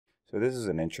So this is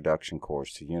an introduction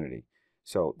course to Unity.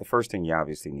 So the first thing you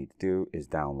obviously need to do is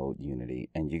download Unity,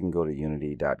 and you can go to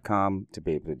unity.com to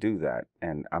be able to do that.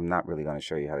 And I'm not really going to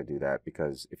show you how to do that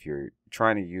because if you're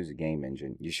trying to use a game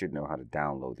engine, you should know how to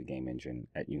download the game engine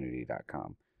at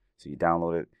unity.com. So you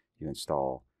download it, you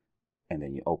install, and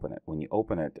then you open it. When you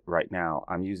open it, right now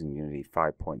I'm using Unity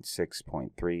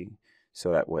 5.6.3,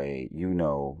 so that way you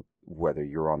know whether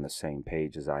you're on the same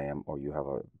page as I am or you have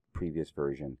a previous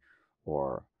version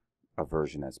or a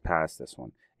version that's past this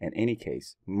one. In any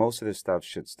case, most of this stuff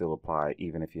should still apply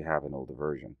even if you have an older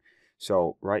version.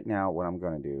 So right now what I'm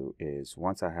going to do is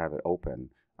once I have it open,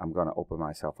 I'm going to open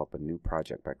myself up a new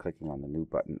project by clicking on the new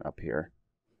button up here.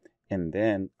 And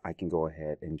then I can go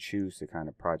ahead and choose the kind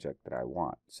of project that I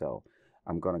want. So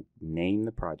I'm going to name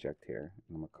the project here.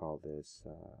 I'm going to call this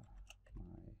my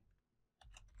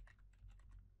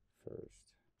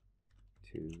first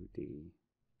 2D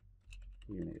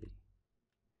Unity.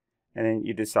 And then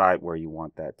you decide where you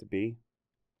want that to be.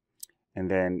 And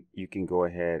then you can go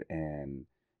ahead and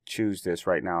choose this.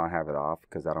 Right now I have it off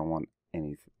because I don't want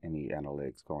any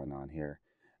analytics going on here.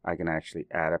 I can actually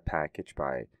add a package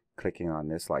by clicking on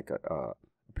this, like a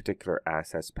particular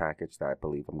assets package that I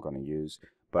believe I'm going to use.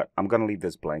 But I'm going to leave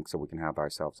this blank so we can have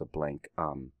ourselves a blank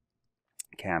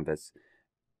canvas.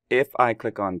 If I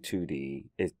click on 2D,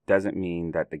 it doesn't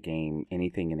mean that the game,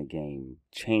 anything in the game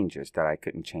changes that I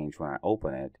couldn't change when I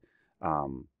open it.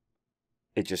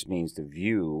 It just means the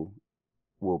view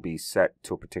will be set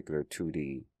to a particular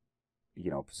 2D,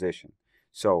 position.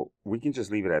 So we can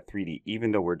just leave it at 3D,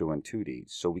 even though we're doing 2D,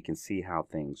 so we can see how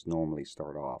things normally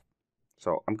start off.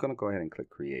 So I'm going to go ahead and click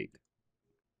Create.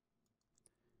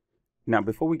 Now,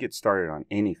 before we get started on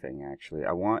anything, actually,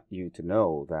 I want you to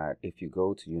know that if you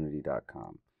go to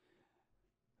unity.com,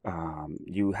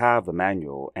 you have the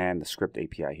manual and the script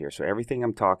API here. So everything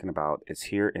I'm talking about is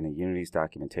here in a Unity's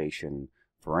documentation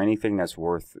for anything that's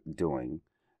worth doing.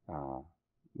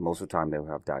 Most of the time they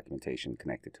will have documentation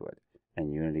connected to it,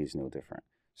 and Unity is no different.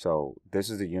 So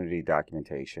this is the Unity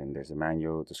documentation. There's a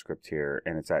manual, the script here,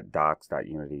 and it's at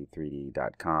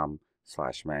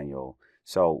docs.unity3d.com/manual.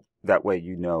 So that way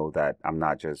you know that I'm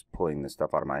not just pulling this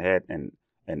stuff out of my head, and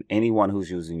anyone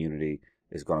who's using Unity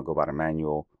is going to go by the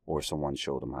manual or someone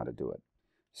showed them how to do it.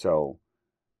 So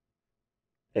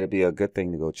it'll be a good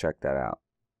thing to go check that out.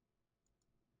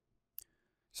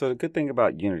 So the good thing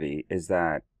about Unity is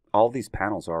that all these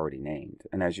panels are already named.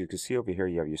 And as you can see over here,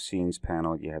 you have your scenes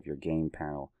panel, you have your game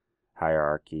panel,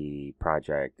 hierarchy,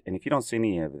 project. And if you don't see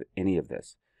any of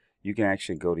this, you can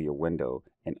actually go to your window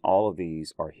and all of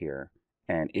these are here.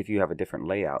 And if you have a different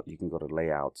layout, you can go to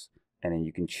layouts and then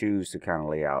you can choose the kind of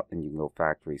layout and you can go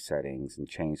factory settings and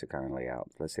change the kind of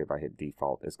layout. Let's say if I hit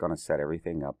default, it's going to set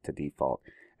everything up to default.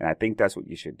 And I think that's what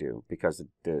you should do because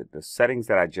the settings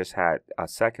that I just had a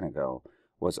second ago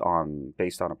was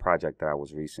based on a project that I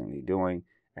was recently doing.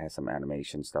 It had some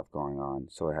animation stuff going on,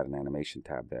 so it had an animation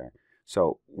tab there.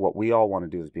 So what we all want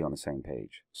to do is be on the same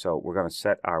page. So we're going to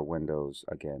set our windows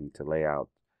again to layout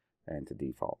and to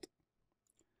default.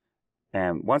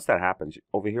 And once that happens,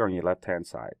 over here on your left hand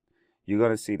side, you're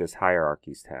going to see this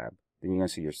hierarchies tab. Then you're going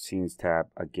to see your scenes tab,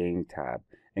 a game tab,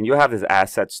 and you'll have this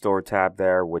asset store tab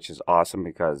there, which is awesome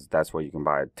because that's where you can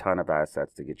buy a ton of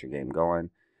assets to get your game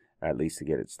going, at least to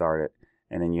get it started.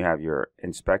 And then you have your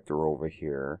inspector over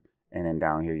here, and then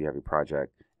down here you have your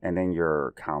project, and then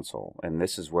your console. And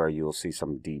this is where you'll see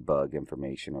some debug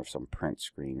information or some print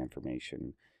screen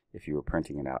information if you were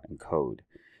printing it out in code.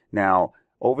 Now,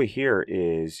 over here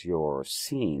is your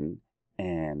scene,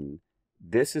 and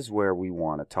this is where we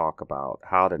want to talk about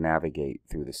how to navigate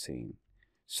through the scene.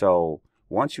 So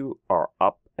once you are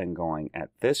up and going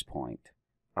at this point,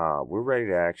 we're ready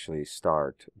to actually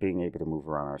start being able to move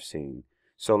around our scene.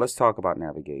 So let's talk about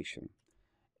navigation.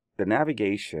 The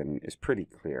navigation is pretty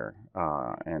clear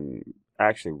and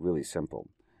actually really simple.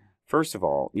 First of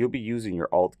all, you'll be using your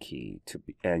Alt key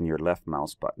and your left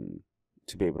mouse button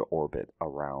to be able to orbit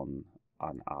around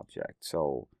an object.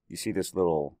 So you see this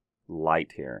little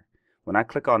light here. When I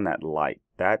click on that light,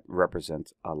 that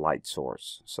represents a light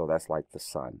source. So that's like the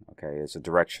sun, okay? It's a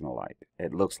directional light.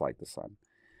 It looks like the sun.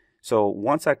 So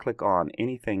once I click on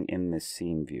anything in this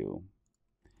scene view,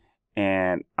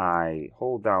 and I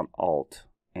hold down Alt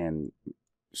and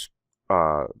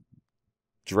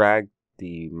drag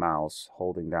the mouse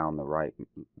holding down the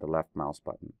left mouse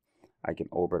button, I can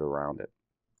orbit around it.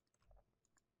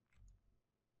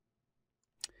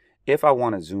 If I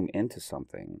want to zoom into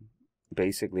something,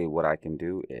 basically what I can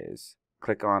do is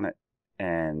click on it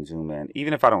and zoom in.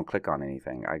 Even if I don't click on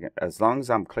anything, as long as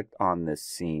I'm clicked on this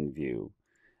scene view,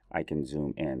 I can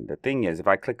zoom in. The thing is, if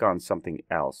I click on something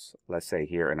else, let's say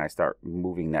here, and I start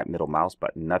moving that middle mouse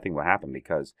button, nothing will happen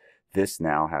because this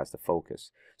now has the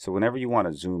focus. So whenever you want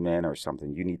to zoom in or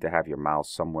something, you need to have your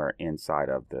mouse somewhere inside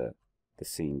of the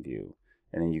scene view.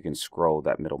 And then you can scroll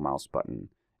that middle mouse button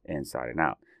inside and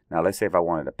out. Now let's say if I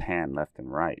wanted to pan left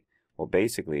and right. Well,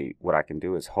 basically what I can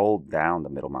do is hold down the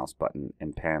middle mouse button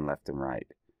and pan left and right.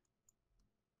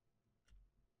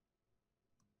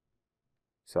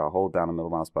 So I hold down the middle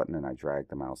mouse button and I drag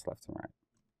the mouse left and right.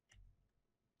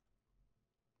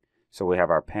 So we have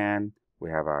our pan, we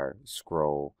have our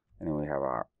scroll, and then we have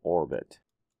our orbit.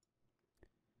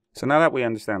 So now that we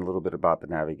understand a little bit about the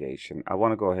navigation, I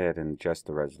want to go ahead and adjust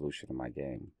the resolution of my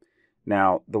game.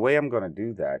 Now, the way I'm going to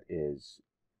do that is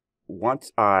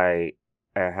once I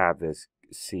have this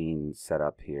scene set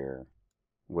up here,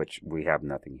 which we have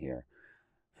nothing here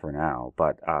for now,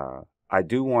 but I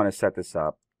do want to set this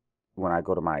up when I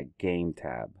go to my game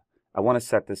tab. I want to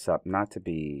set this up not to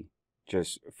be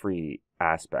just free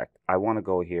aspect. I want to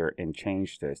go here and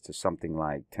change this to something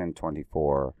like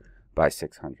 1024 by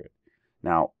 600.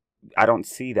 Now, I don't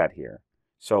see that here.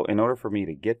 So in order for me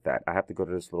to get that, I have to go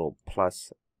to this little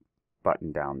plus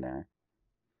button down there.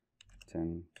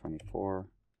 1024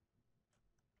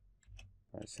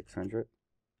 by 600.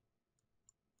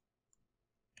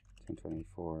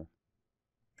 1024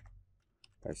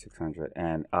 by 600.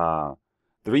 And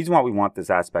the reason why we want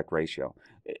this aspect ratio,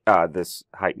 this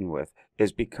height and width,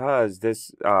 is because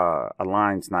this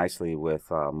aligns nicely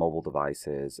with mobile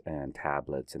devices and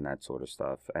tablets and that sort of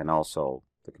stuff, and also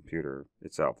the computer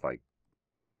itself, like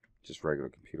just regular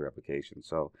computer applications.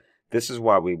 So this is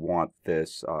why we want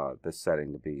this this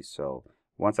setting to be. So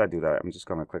once I do that, I'm just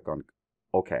going to click on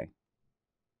OK,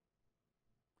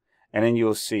 and then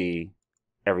you'll see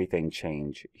everything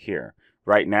change here.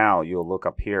 Right now, you'll look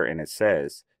up here and it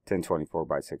says 1024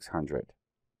 by 600.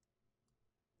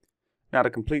 Now, to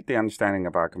complete the understanding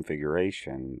of our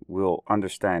configuration, we'll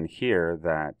understand here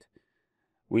that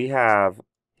we have,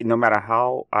 no matter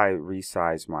how I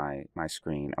resize my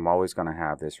screen, I'm always going to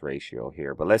have this ratio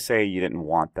here. But let's say you didn't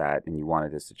want that and you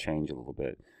wanted this to change a little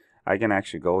bit. I can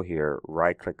actually go here,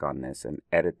 right click on this and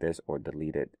edit this or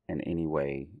delete it in any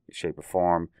way, shape or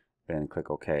form, then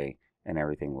click OK, and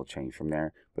everything will change from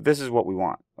there. But this is what we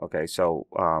want. Okay, so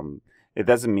it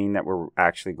doesn't mean that we're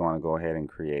actually going to go ahead and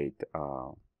create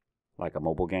like a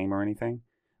mobile game or anything,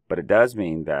 but it does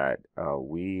mean that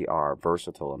we are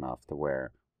versatile enough to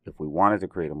where if we wanted to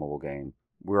create a mobile game,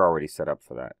 we're already set up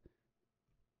for that.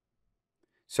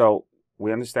 So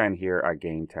we understand here our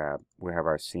game tab, we have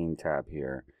our scene tab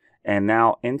here, and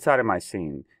now inside of my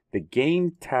scene, the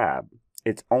game tab,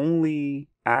 it's only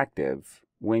active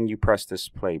when you press this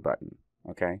play button.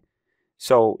 Okay,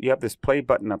 so you have this play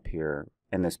button up here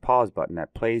and this pause button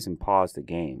that plays and pauses the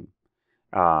game.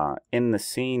 In the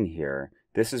scene here,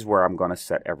 this is where I'm going to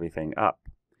set everything up.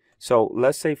 So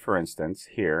let's say, for instance,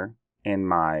 here in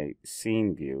my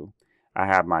scene view, I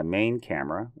have my main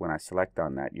camera. When I select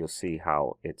on that, you'll see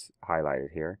how it's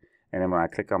highlighted here. And then when I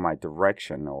click on my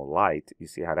directional light, you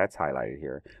see how that's highlighted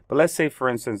here. But let's say, for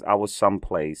instance, I was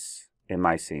someplace in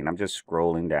my scene. I'm just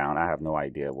scrolling down. I have no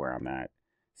idea where I'm at.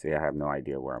 See, I have no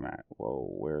idea where I'm at. Whoa,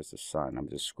 where's the sun? I'm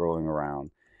just scrolling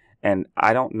around. And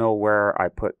I don't know where I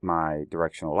put my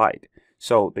directional light.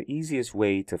 So the easiest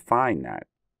way to find that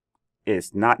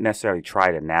is not necessarily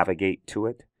try to navigate to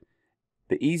it.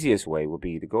 The easiest way would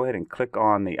be to go ahead and click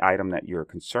on the item that you're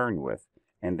concerned with,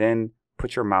 and then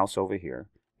put your mouse over here,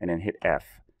 and then hit F,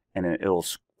 and then it'll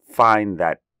find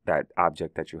that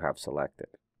object that you have selected.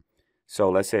 So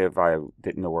let's say if I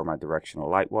didn't know where my directional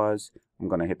light was, I'm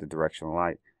going to hit the directional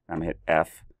light, I'm going to hit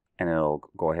F, and it'll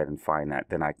go ahead and find that.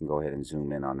 Then I can go ahead and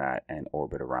zoom in on that and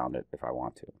orbit around it if I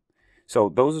want to. So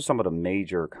those are some of the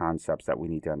major concepts that we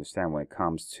need to understand when it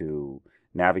comes to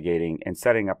navigating and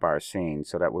setting up our scene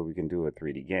so that way we can do a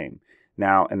 3D game.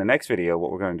 Now, in the next video, what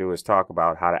we're going to do is talk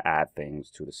about how to add things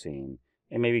to the scene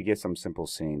and maybe get some simple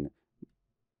scene,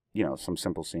 some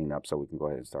simple scene up so we can go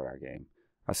ahead and start our game.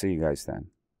 I'll see you guys then.